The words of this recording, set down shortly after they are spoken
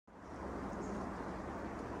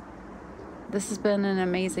This has been an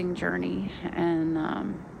amazing journey, and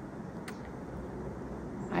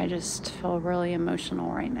I just feel really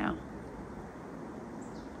emotional right now.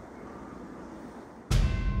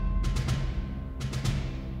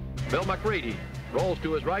 Bill McCready rolls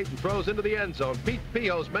to his right and throws into the end zone. Pete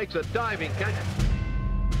Pihos makes a diving catch.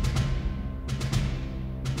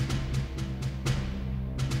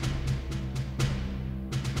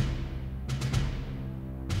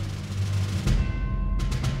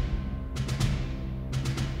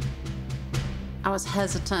 I was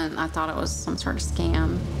hesitant. I thought it was some sort of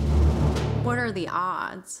scam. What are the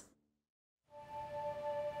odds?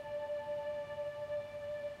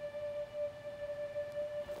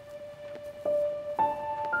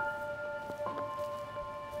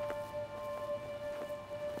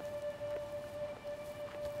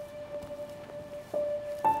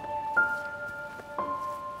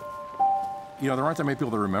 You know, there aren't that many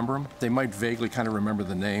people that remember him. They might vaguely kind of remember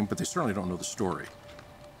the name, but they certainly don't know the story.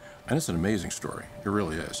 And it's an amazing story. It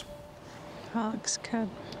really is. Oh, looks good.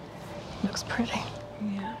 Looks pretty.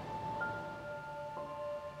 Yeah.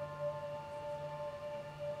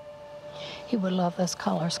 He would love those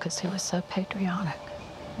colors because he was so patriotic.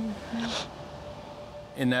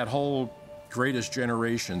 In that whole greatest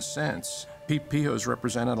generation sense, Pete Pihos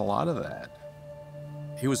represented a lot of that.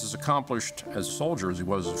 He was as accomplished as a soldier as he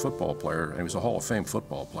was as a football player, and he was a Hall of Fame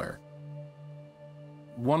football player.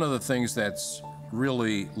 One of the things that's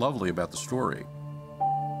really lovely about the story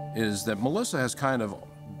is that Melissa has kind of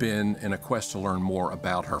been in a quest to learn more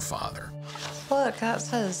about her father. Look, that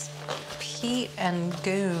says Pete and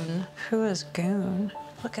Goon. Who is Goon?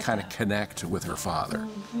 Look at kind that. of connect with her father.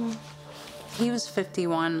 He was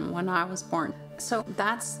 51 when I was born. So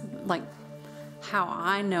that's like how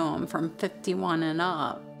I know him, from 51 and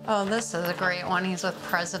up. Oh, this is a great one. He's with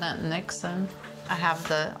President Nixon. I have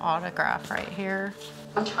the autograph right here.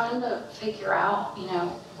 I'm trying to figure out,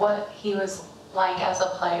 what he was like as a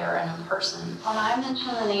player and a person. When I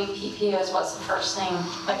mention the name Pete Pihos, what's the first thing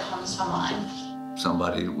that comes to mind?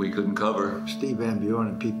 Somebody we couldn't cover. Steve Van Buren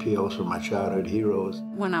and Pete Pihos were my childhood heroes.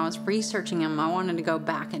 When I was researching him, I wanted to go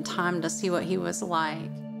back in time to see what he was like.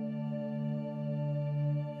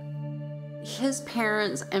 His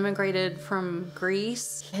parents immigrated from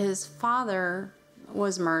Greece. His father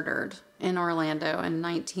was murdered in Orlando in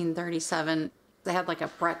 1937. They had like a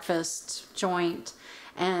breakfast joint,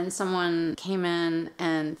 and someone came in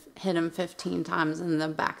and hit him 15 times in the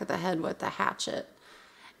back of the head with a hatchet.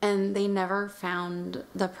 And they never found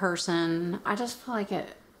the person. I just feel like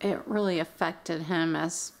it really affected him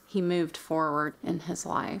as he moved forward in his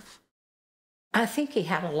life. I think he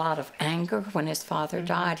had a lot of anger when his father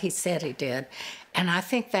died. He said he did. And I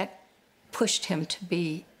think that pushed him to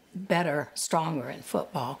be better, stronger in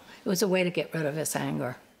football. It was a way to get rid of his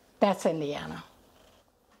anger. That's Indiana.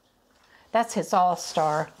 That's his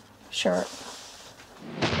all-star shirt.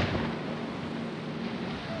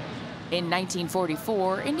 In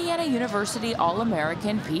 1944, Indiana University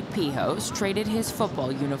All-American Pete Pihos traded his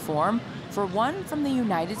football uniform for one from the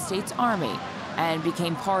United States Army and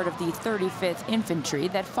became part of the 35th Infantry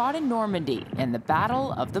that fought in Normandy in the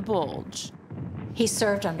Battle of the Bulge. He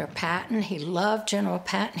served under Patton. He loved General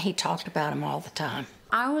Patton. He talked about him all the time.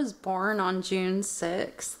 I was born on June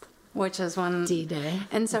 6th, which is when D-Day.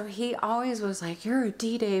 And so he always was like, "You're a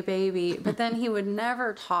D-Day baby," but then he would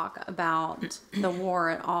never talk about the war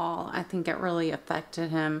at all. I think it really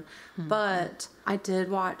affected him. But I did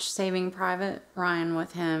watch Saving Private Ryan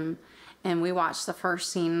with him, and we watched the first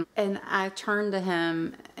scene, and I turned to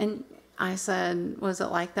him and I said, "Was it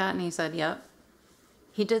like that?" And he said, "Yep."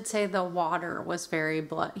 He did say the water was very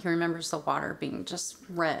blood. He remembers the water being just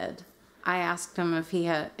red. I asked him if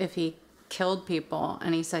he killed people,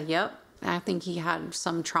 and he said, "Yep." I think he had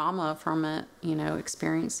some trauma from it,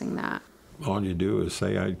 experiencing that. All you do is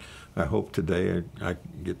say, I hope today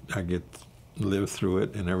I get live through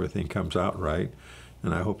it and everything comes out right,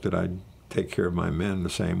 and I hope that I take care of my men the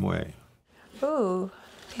same way. Ooh,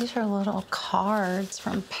 these are little cards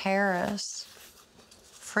from Paris.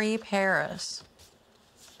 Free Paris.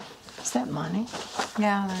 Is that money?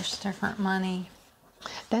 Yeah, there's different money.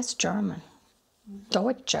 That's German.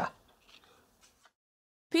 Deutsche.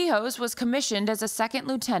 Pihos was commissioned as a second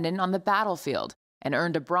lieutenant on the battlefield and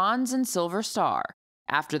earned a Bronze and Silver Star.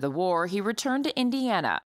 After the war, he returned to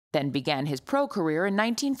Indiana, then began his pro career in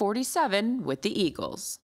 1947 with the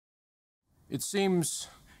Eagles. It seems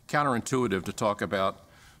counterintuitive to talk about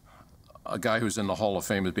a guy who's in the Hall of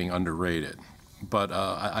Fame as being underrated, but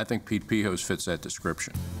I think Pete Pihos fits that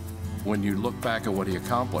description. when you look back at what he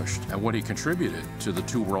accomplished and what he contributed to the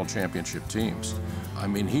 2 World Championship teams, I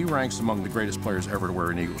mean, he ranks among the greatest players ever to wear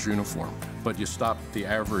an Eagles uniform. But you stop the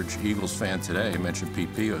average Eagles fan today and mention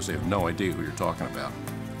Pete Pihos, they have no idea who you're talking about.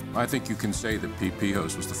 I think you can say that Pete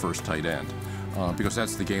Pihos was the first tight end because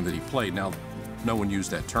that's the game that he played. Now, no one used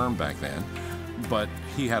that term back then, but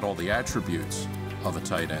he had all the attributes of a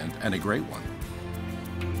tight end, and a great one.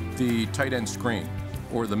 The tight end screen,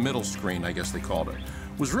 or the middle screen, I guess they called it,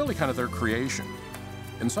 was really kind of their creation.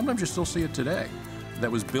 And sometimes you still see it today.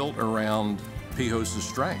 That was built around Pihos'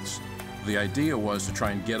 strengths. The idea was to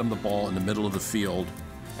try and get him the ball in the middle of the field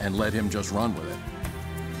and let him just run with it.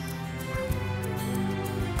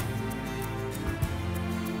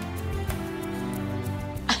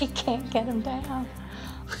 I can't get him down.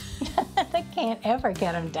 They can't ever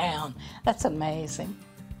get him down. That's amazing.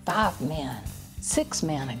 5 men, 6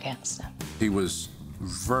 men against him. He was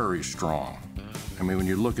very strong. I mean, when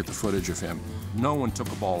you look at the footage of him, no one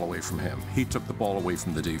took a ball away from him. He took the ball away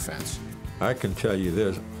from the defense. I can tell you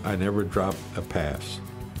this, I never dropped a pass,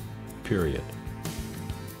 period.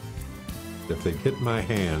 If they hit my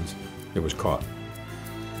hands, it was caught.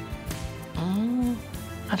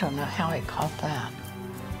 I don't know how he caught that.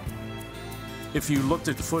 If you looked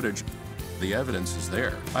at the footage, the evidence is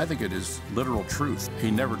there. I think it is literal truth. He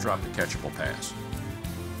never dropped a catchable pass.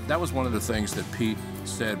 That was one of the things that Pete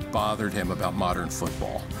said bothered him about modern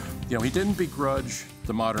football. You know, he didn't begrudge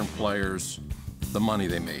the modern players the money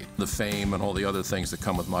they made, the fame and all the other things that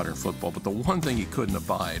come with modern football, but the one thing he couldn't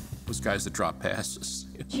abide was guys that drop passes.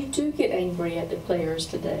 You do get angry at the players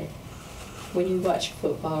today when you watch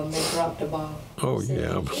football and they drop the ball. Oh,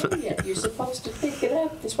 yeah. You're supposed to pick it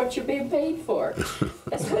up. That's what you're being paid for.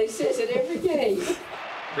 That's what he says it every game.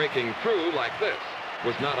 Breaking through like this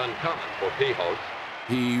was not uncommon for Pihos.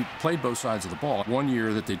 He played both sides of the ball. One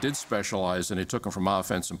year that they did specialize and they took him from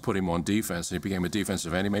offense and put him on defense, and he became a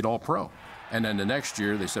defensive end. He made All-Pro. And then the next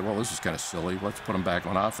year they said, well, this is kind of silly. Let's put him back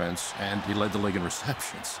on offense. And he led the league in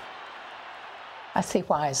receptions. I see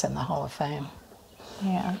why he's in the Hall of Fame.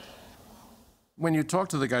 Yeah. When you talk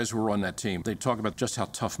to the guys who were on that team, they talk about just how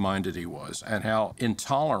tough-minded he was and how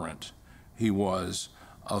intolerant he was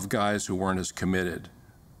of guys who weren't as committed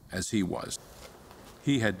as he was.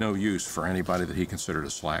 He had no use for anybody that he considered a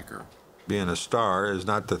slacker. Being a star is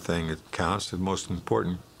not the thing that counts. The most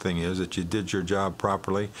important thing is that you did your job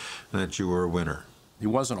properly and that you were a winner. He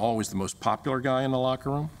wasn't always the most popular guy in the locker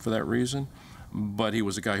room for that reason, but he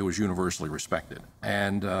was a guy who was universally respected.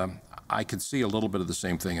 And I could see a little bit of the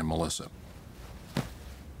same thing in Melissa.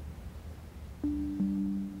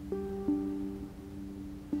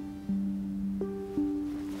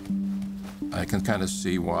 I can kind of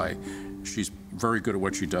see why she's very good at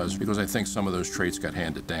what she does, because I think some of those traits got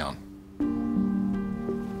handed down.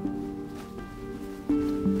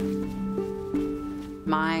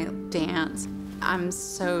 My dance, I'm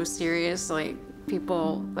so serious. Like,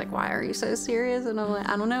 people like, why are you so serious? And I'm like,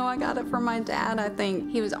 I don't know, I got it from my dad. I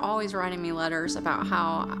think he was always writing me letters about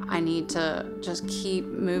how I need to just keep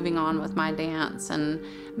moving on with my dance and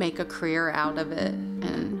make a career out of it,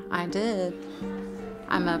 and I did.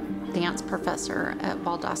 I'm a dance professor at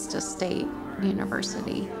Valdosta State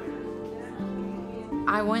University.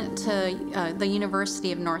 I went to the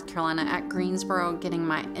University of North Carolina at Greensboro getting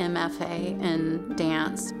my MFA in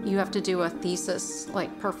dance. You have to do a thesis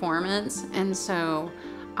like performance, and so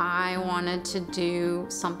I wanted to do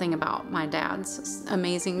something about my dad's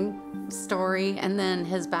amazing story and then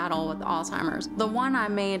his battle with Alzheimer's. The one I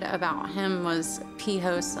made about him was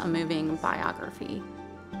Pihos, a moving biography.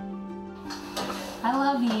 I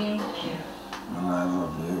love you. I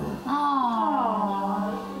love you.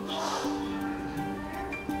 Aww.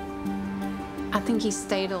 I think he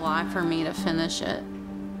stayed alive for me to finish it.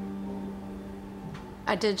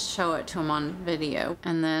 I did show it to him on video,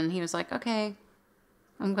 and then he was like, okay,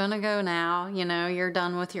 I'm gonna go now. You know, you're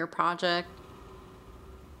done with your project.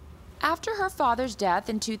 After her father's death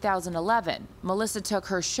in 2011, Melissa took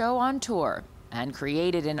her show on tour and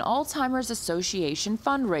created an Alzheimer's Association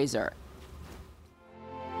fundraiser.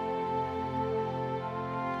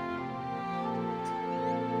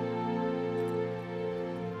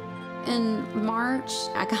 In March,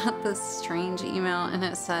 I got this strange email and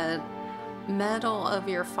it said, Medal of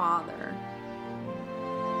your father.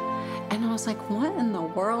 And I was like, what in the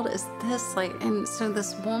world is this? Like, and so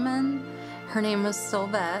this woman, her name was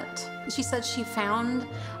Sylvette. She said she found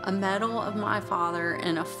a medal of my father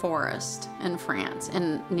in a forest in France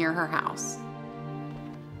near her house.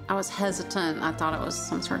 I was hesitant. I thought it was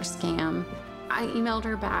some sort of scam. I emailed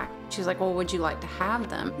her back She was like, well, would you like to have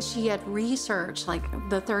them? She had researched like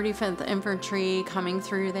the 35th Infantry coming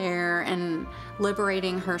through there and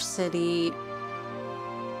liberating her city.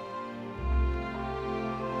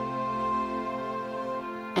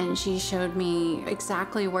 And she showed me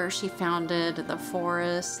exactly where she founded the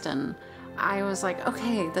forest, and I was like,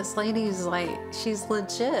 okay, this lady's like, she's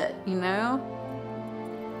legit, you know?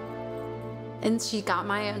 And she got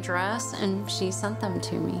my address and she sent them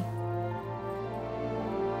to me.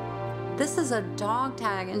 This is a dog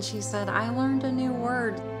tag, and she said, I learned a new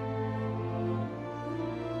word.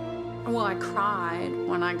 Well, I cried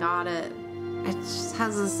when I got it. It just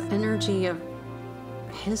has this energy of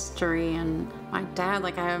history, and my dad,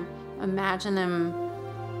 like, I imagine him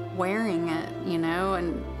wearing it, you know,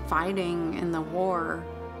 and fighting in the war.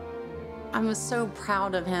 I was so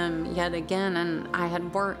proud of him yet again, and I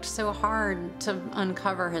had worked so hard to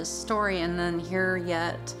uncover his story, and then here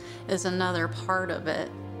yet is another part of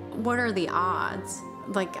it. What are the odds?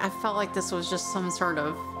 Like, I felt like this was just some sort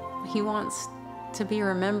of, he wants to be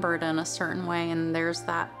remembered in a certain way, and there's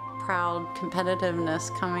that proud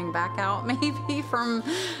competitiveness coming back out maybe from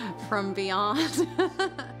beyond.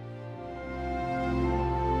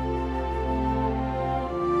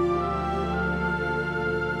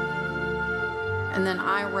 And then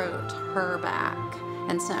I wrote her back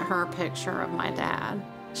and sent her a picture of my dad.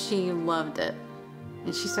 She loved it.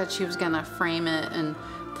 And she said she was gonna frame it and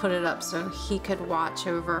put it up so he could watch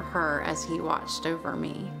over her as he watched over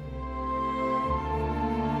me.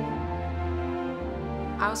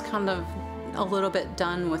 I was kind of a little bit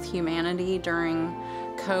done with humanity during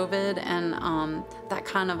COVID, and that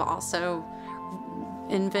kind of also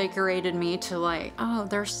invigorated me to like, oh,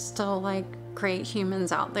 there's still like great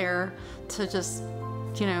humans out there to just,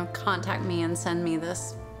 you know, contact me and send me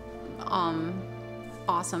this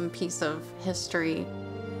awesome piece of history.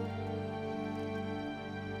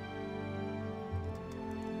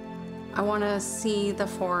 I want to see the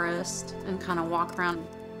forest and kind of walk around.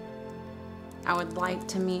 I would like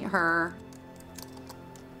to meet her.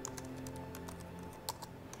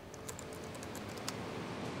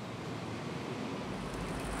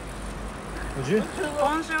 Bonjour.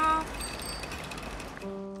 Bonjour.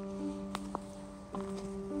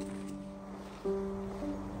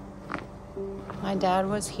 My dad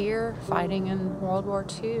was here fighting in World War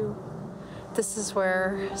II. This is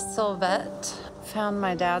where Sylvette found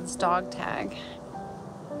my dad's dog tag.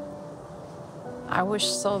 I wish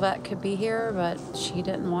Sylvette could be here, but she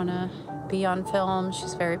didn't want to be on film.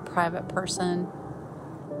 She's a very private person.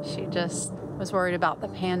 She just was worried about the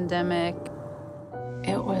pandemic.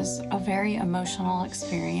 It was a very emotional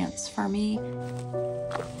experience for me. I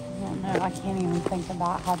don't know, I can't even think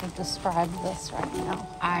about how to describe this right now.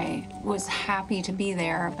 I was happy to be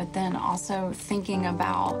there, but then also thinking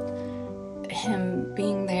about him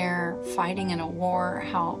being there fighting in a war,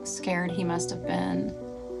 how scared he must have been.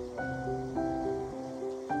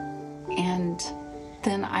 And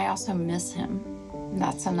then I also miss him.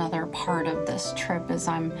 That's another part of this trip, is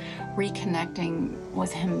I'm reconnecting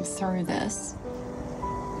with him through this.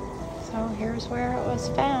 So here's where it was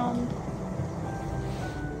found.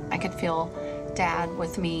 I could feel Dad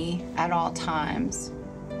with me at all times.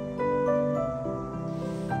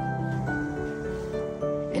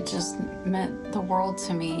 It just meant the world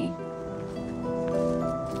to me.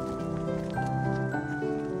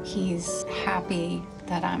 He's happy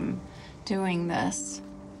that I'm doing this.